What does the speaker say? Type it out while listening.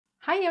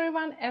Hi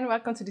everyone and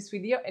welcome to this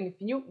video, and if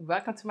you're new,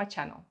 welcome to my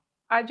channel.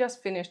 I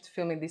just finished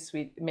filming this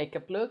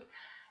makeup look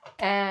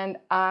and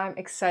I'm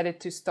excited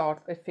to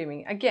start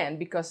filming again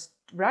because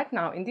right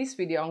now in this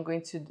video I'm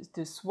going to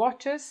do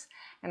swatches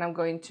and I'm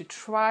going to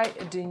try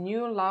the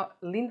new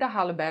Linda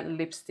Hallberg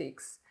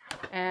lipsticks.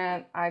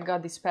 And I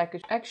got this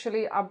package.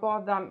 Actually I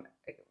bought them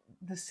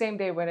the same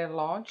day when they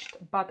launched,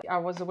 but I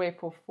was away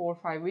for 4 or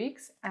 5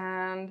 weeks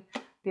and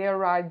they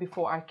arrived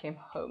before I came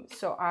home.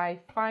 So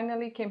I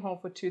finally came home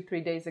for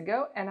 2-3 days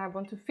ago and I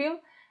want to film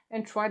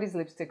and try these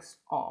lipsticks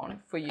on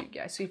for you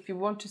guys. So if you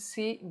want to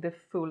see the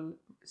full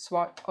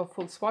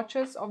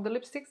swatches of the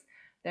lipsticks,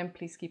 then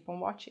please keep on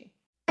watching.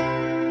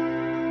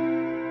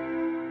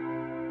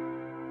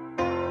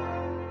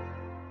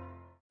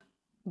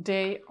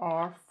 There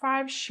are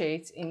 5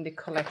 shades in the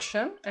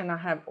collection and I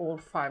have all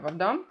 5 of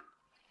them.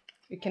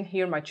 You can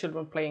hear my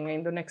children playing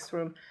in the next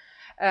room.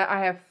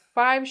 I have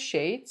 5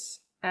 shades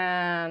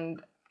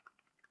and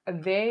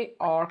they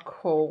are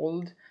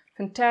called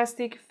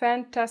Fantastick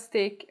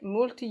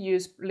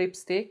multi-use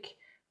lipstick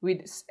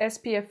with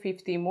SPF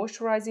 50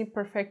 moisturizing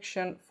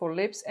perfection for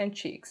lips and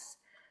cheeks.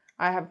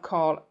 I have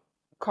color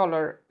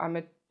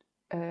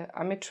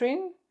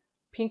ametrine,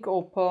 pink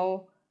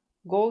opal,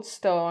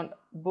 goldstone,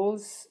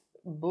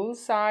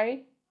 bullseye,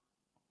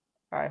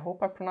 I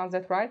hope I pronounced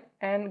that right,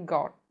 and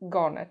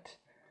garnet.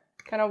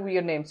 Kind of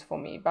weird names for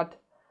me, but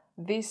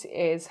this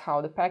is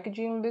how the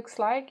packaging looks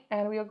like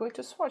and we are going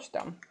to swatch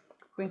them.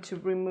 I'm going to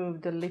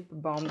remove the lip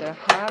balm that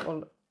I have,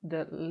 or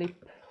the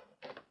lip,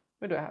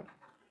 what do I have?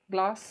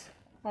 Gloss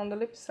on the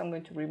lips. I'm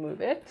going to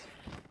remove it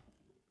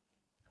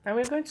and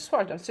we're going to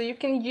swatch them. So you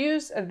can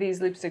use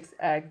these lipsticks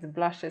as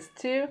blushes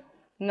too.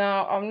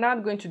 Now I'm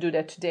not going to do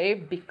that today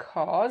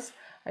because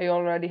I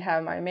already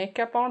have my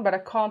makeup on, but I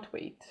can't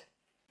wait.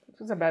 It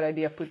was a bad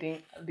idea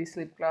putting this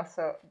lip gloss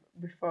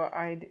before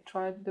I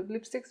tried the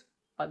lipsticks,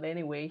 but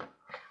anyway,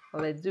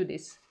 let's do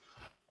this.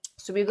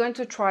 So we're going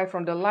to try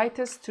from the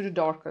lightest to the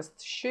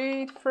darkest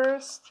shade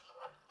first.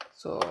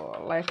 So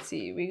let's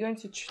see, we're going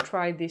to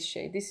try this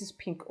shade. This is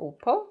pink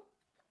opal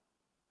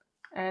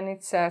and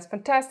it says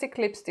Fantastick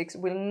lipsticks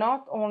will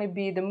not only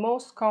be the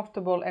most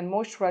comfortable and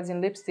moisturizing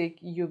lipstick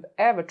you've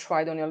ever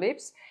tried on your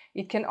lips,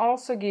 it can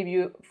also give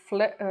you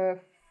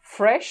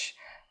fresh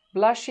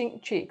blushing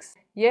cheeks.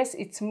 Yes,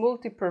 it's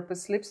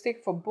multi-purpose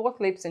lipstick for both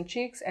lips and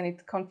cheeks, and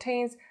it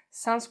contains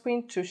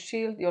sunscreen to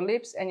shield your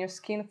lips and your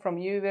skin from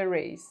UV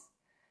rays.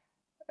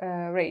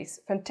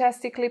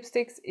 Fantastick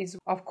lipsticks is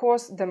of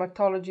course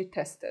dermatology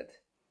tested.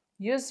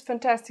 Use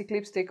Fantastick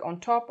lipstick on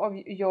top of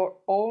your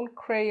own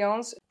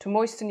crayons to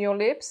moisten your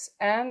lips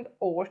and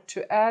or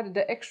to add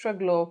the extra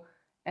glow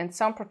and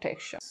sun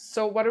protection.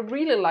 So what I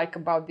really like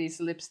about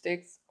these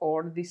lipsticks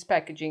or this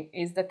packaging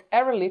is that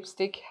every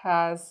lipstick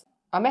has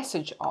a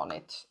message on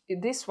it.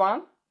 This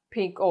one,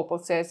 pink opal,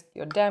 says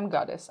 "You're damn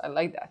goddess." I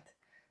like that.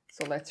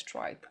 So let's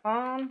try it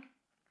on.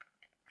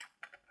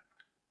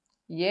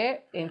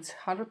 Yeah, it's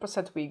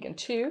 100% vegan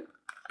too.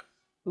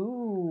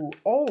 Ooh,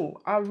 oh,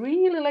 I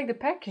really like the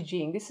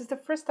packaging. This is the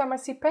first time I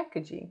see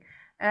packaging.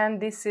 And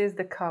this is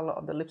the color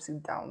of the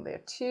lipstick down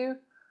there too.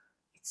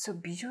 It's so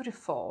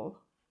beautiful.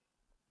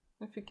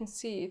 If you can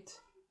see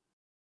it.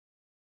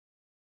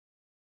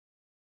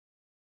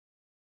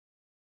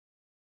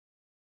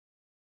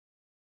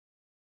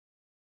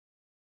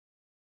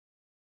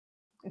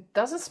 It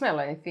doesn't smell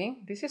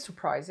anything. This is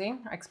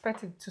surprising. I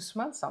expected to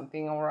smell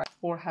something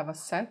or have a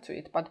scent to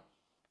it, but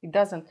it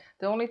doesn't.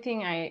 The only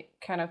thing I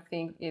kind of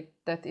think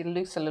that it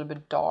looks a little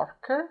bit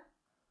darker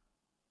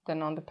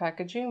than on the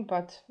packaging,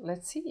 but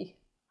let's see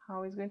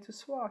how it's going to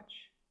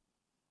swatch.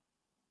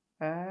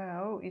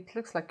 Oh, it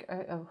looks like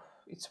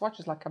it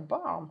swatches like a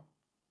balm.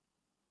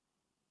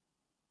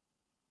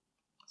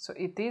 So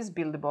it is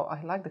buildable.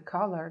 I like the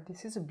color.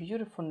 This is a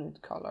beautiful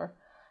nude color.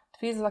 It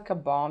feels like a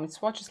balm. It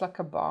swatches like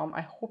a balm.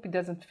 I hope it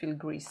doesn't feel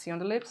greasy on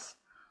the lips.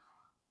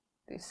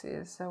 This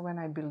is when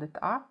I build it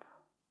up.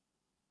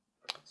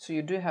 So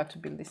you do have to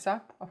build this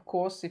up, of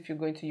course, if you're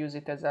going to use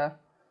it as a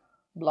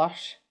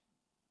blush.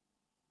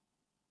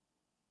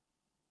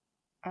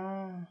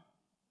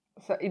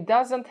 So it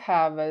doesn't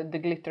have the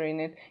glitter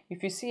in it.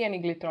 If you see any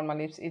glitter on my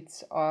lips,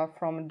 it's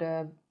from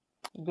the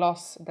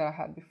gloss that I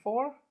had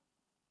before.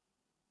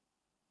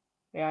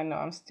 Yeah, I know,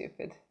 I'm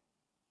stupid.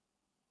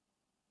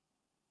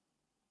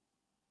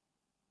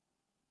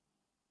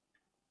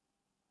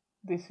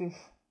 This is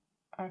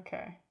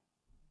okay.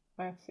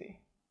 Let's see.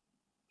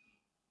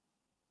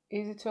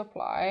 Easy to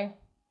apply,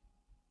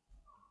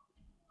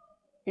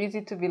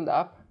 easy to build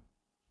up.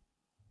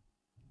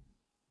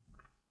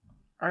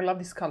 I love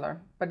this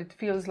color, but it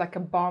feels like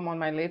a balm on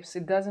my lips.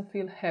 It doesn't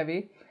feel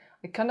heavy.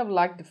 I kind of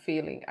like the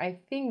feeling. I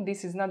think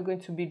this is not going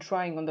to be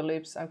drying on the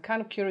lips. I'm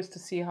kind of curious to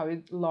see how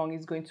long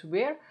it's going to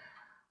wear.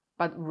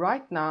 But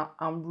right now,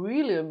 I'm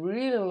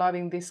really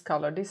loving this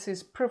color. This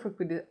is perfect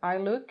with the eye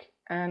look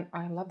and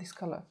I love this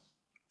color.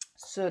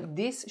 So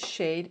this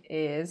shade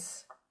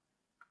is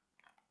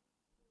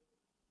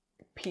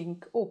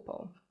pink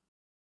opal.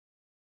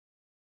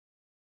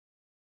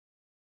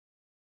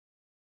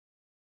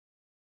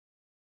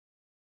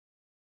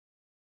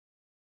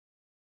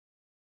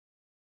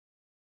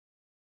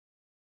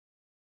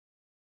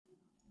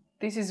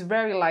 This is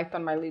very light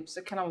on my lips.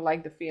 I kind of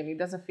like the feeling. It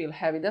doesn't feel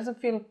heavy. It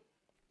doesn't feel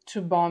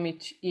too balmy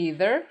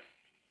either.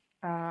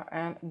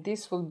 And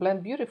this will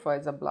blend beautiful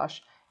as a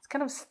blush. It's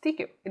kind of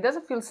sticky. It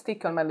doesn't feel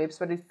sticky on my lips,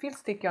 but it feels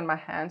sticky on my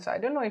hands. So I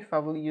don't know if I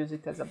will use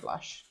it as a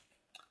blush.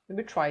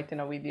 Maybe try it in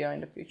a video in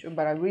the future.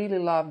 But I really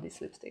love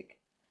this lipstick.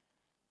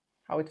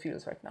 How it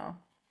feels right now.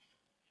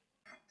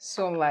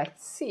 So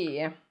let's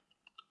see.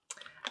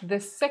 The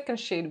second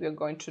shade we're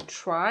going to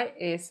try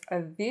is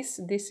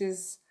this. This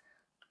is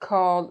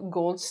called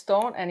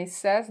Goldstone, and it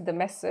says, the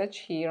message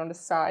here on the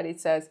side, it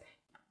says,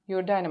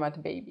 "You're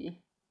dynamite, baby."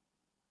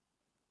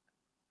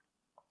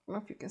 I don't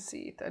know if you can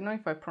see it. I don't know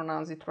if I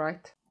pronounce it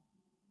right.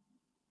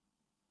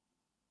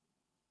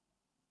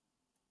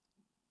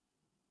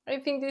 I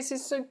think this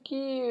is so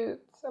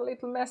cute. A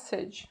little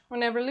message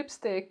on every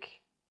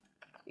lipstick.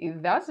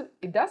 It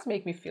does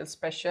make me feel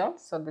special.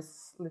 So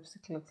this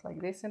lipstick looks like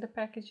this in the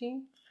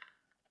packaging.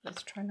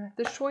 Let's try not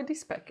to destroy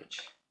this package.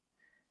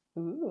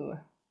 Ooh.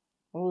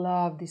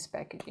 Love this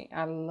packaging.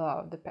 I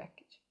love the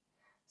package.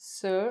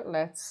 So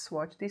let's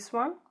swatch this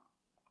one.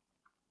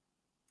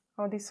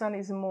 Oh, this one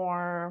is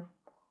more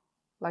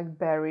like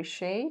berry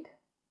shade.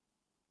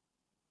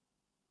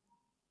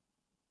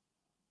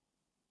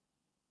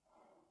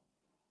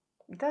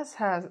 It does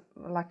have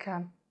like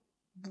a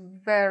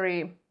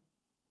very...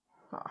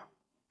 Oh,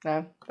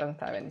 no, doesn't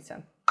have any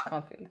scent.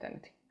 Can't feel it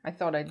anything. I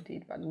thought I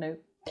did, but no.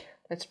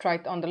 Let's try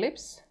it on the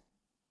lips.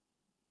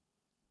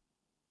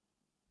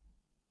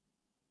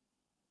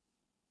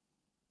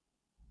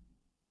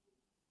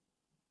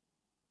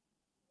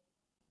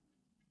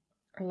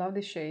 I love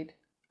the shade.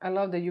 I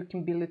love that you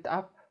can build it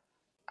up.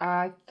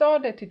 I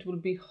thought that it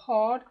would be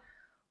hard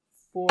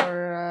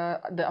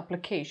for the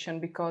application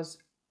because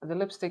the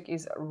lipstick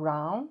is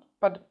round,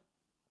 but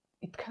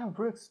it kind of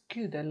works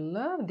good. I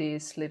love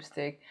this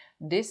lipstick.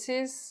 This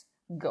is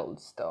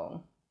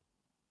Goldstone.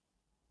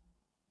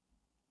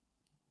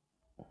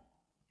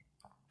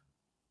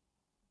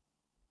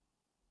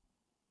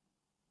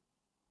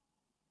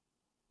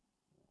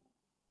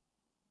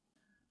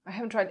 I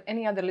haven't tried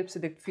any other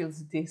lipstick that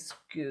feels this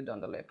good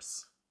on the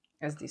lips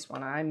as this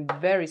one. I'm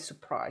very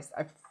surprised.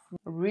 I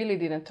really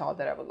didn't thought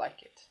that I would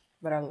like it,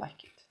 but I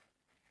like it.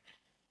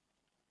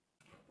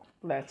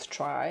 Let's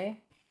try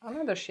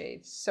another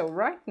shade. So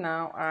right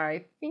now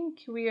I think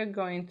we are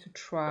going to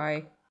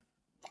try,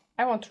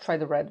 I want to try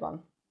the red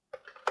one.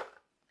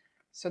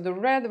 So the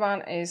red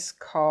one is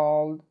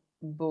called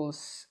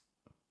Bull's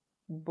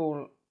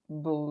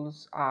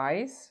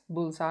Eyes,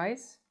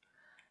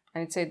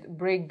 and it said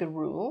break the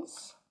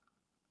rules.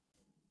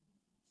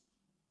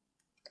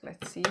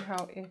 Let's see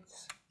how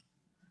it's...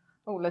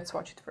 Oh, let's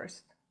watch it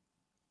first.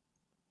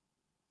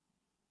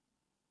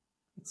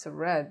 It's a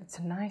red. It's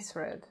a nice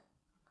red.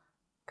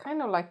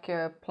 Kind of like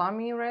a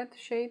plummy red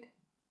shade.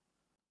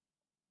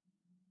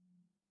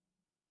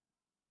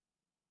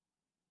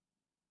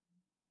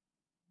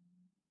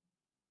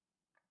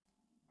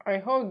 I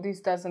hope this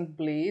doesn't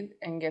bleed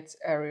and gets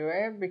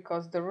everywhere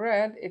because the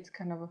red, it's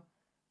kind of...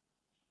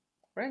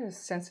 Red is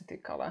a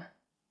sensitive color.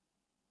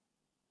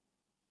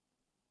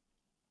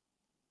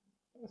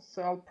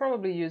 So I'll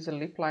probably use a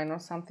lip liner or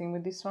something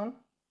with this one.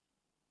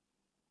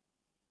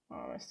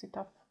 I'll rest it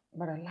up.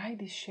 But I like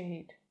this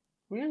shade.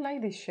 Really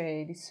like this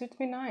shade. It suits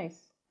me nice.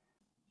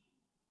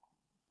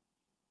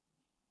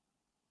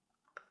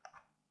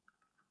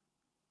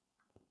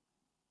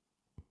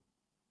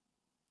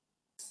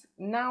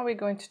 Now we're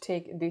going to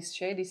take this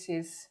shade. This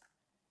is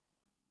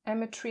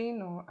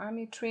Ametrine or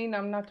Ametrine.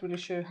 I'm not really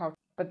sure how.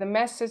 But the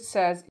message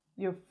says,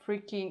 "You're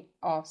freaking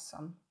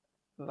awesome."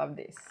 Love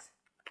this.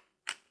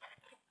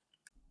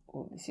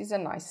 Oh, this is a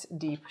nice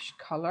deep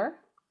color.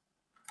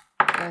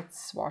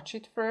 Let's swatch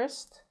it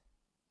first.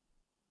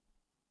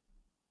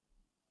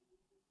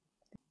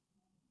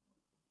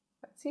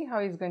 Let's see how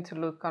it's going to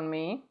look on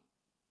me.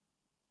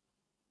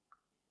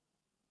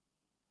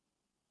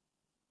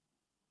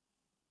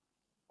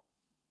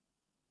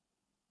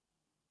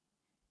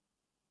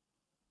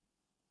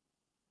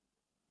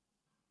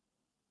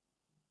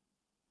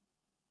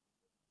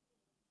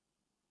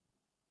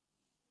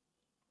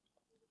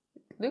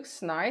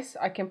 Looks nice.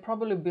 I can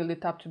probably build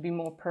it up to be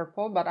more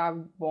purple, but I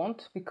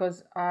won't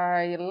because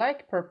I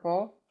like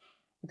purple.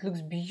 It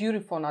looks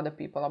beautiful on other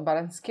people, but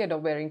I'm scared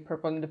of wearing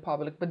purple in the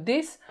public. But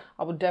this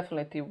I would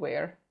definitely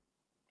wear.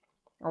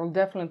 I will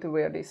definitely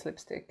wear this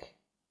lipstick.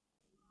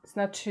 It's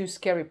not too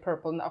scary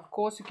purple. Now, of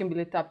course, you can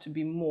build it up to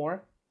be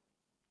more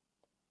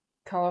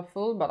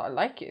colorful, but I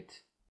like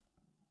it.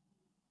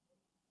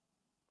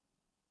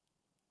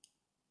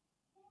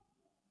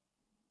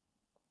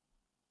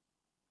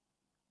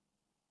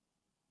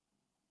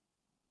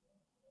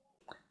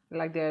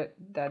 Like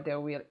that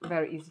they're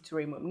very easy to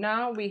remove.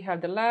 Now we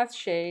have the last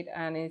shade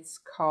and it's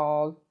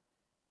called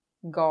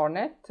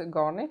Garnet,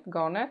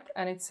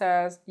 and it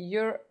says,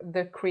 "You're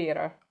the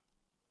creator."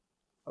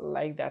 I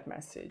like that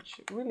message.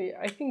 Really,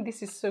 I think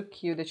this is so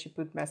cute that she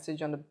put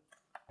message on the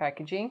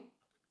packaging.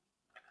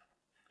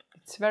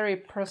 It's very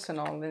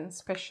personal and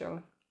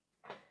special.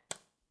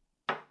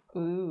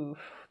 Ooh,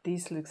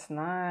 this looks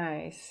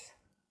nice.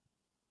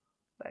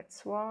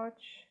 Let's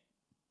swatch.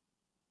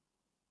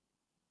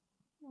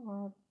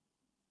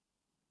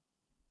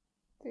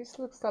 This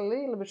looks a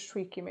little bit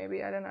streaky,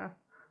 maybe, I don't know.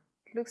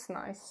 It looks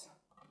nice.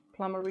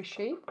 Plummery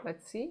shade,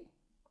 let's see.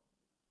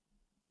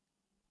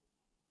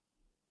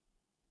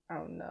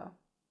 Oh no,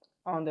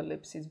 on the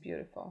lips is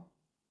beautiful.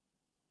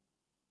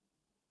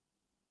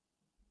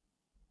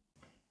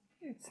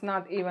 It's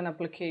not even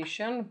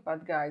application,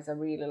 but guys, I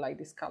really like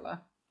this color.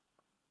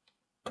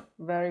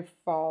 Very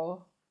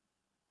fall.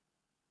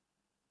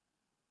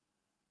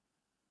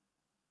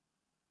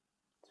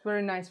 It's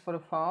very nice for the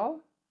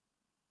fall.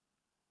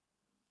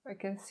 I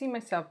can see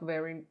myself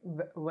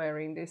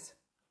wearing this.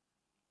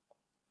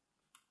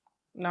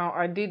 Now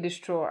I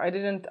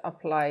didn't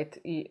apply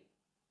it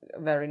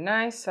very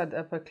nice, so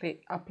the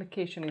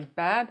application is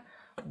bad,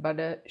 but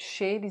the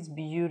shade is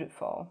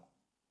beautiful.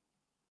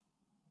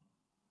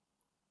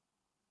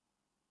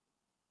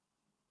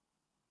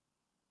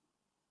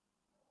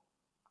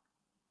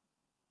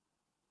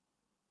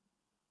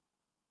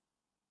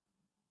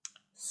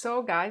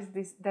 So guys,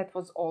 that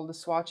was all the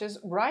swatches.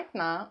 Right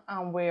now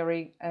I'm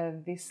wearing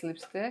this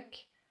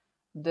lipstick,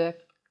 the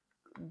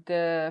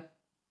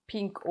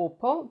pink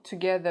opal,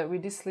 together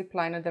with this lip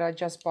liner that I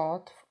just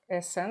bought,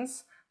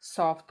 Essence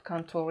Soft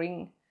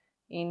Contouring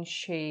in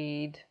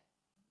shade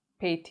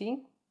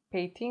Painting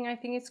I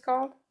think it's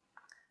called.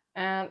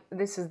 And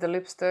this is the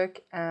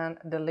lipstick and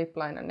the lip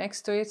liner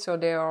next to it, so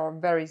they are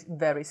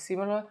very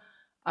similar.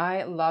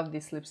 I love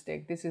this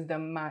lipstick. This is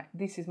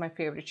my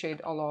favorite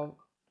shade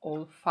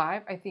all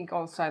five. I think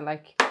also I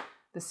like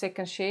the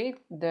second shade,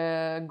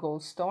 the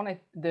gold stone,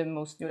 the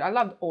most nude. I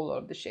love all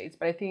of the shades,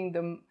 but I think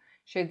the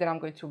shade that I'm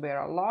going to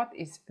wear a lot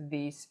is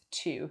these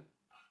two,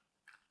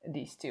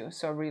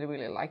 so I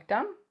really like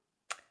them.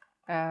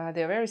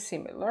 They're very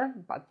similar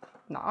but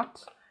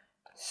not.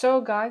 So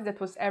guys, that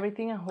was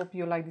everything. I hope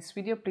you liked this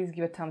video. Please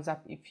give a thumbs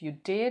up if you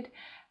did.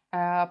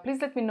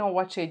 Please let me know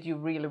what shade you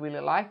really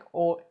like,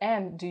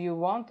 and do you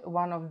want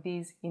one of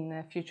these in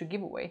a future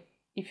giveaway?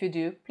 If you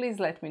do, please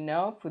let me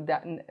know. Put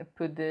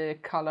the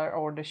color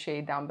or the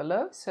shade down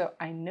below so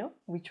I know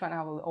which one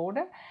I will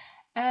order.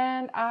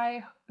 And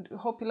I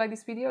hope you like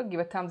this video. Give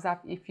a thumbs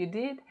up if you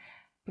did.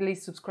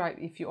 Please subscribe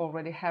if you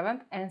already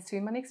haven't, and see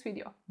you in my next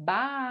video.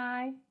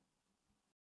 Bye!